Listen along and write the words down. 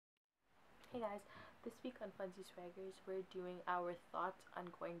Hey guys, this week on Funsy Swaggers, we're doing our thoughts on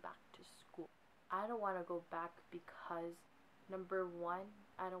going back to school. I don't want to go back because, number one,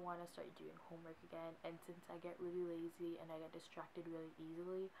 I don't want to start doing homework again, and since I get really lazy and I get distracted really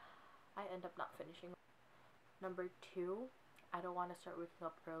easily, I end up not finishing. Number two, I don't want to start waking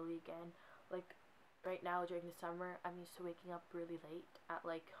up early again. Like, right now during the summer, I'm used to waking up really late at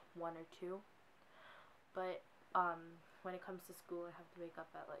like 1 or 2, but when it comes to school, I have to wake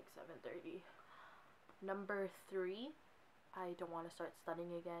up at like 7:30. Number three, I don't want to start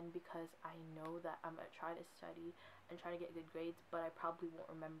studying again because I know that I'm going to try to study and try to get good grades, but I probably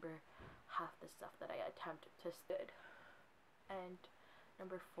won't remember half the stuff that I attempted to study. And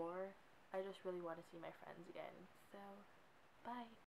number four, I just really want to see my friends again. So, bye.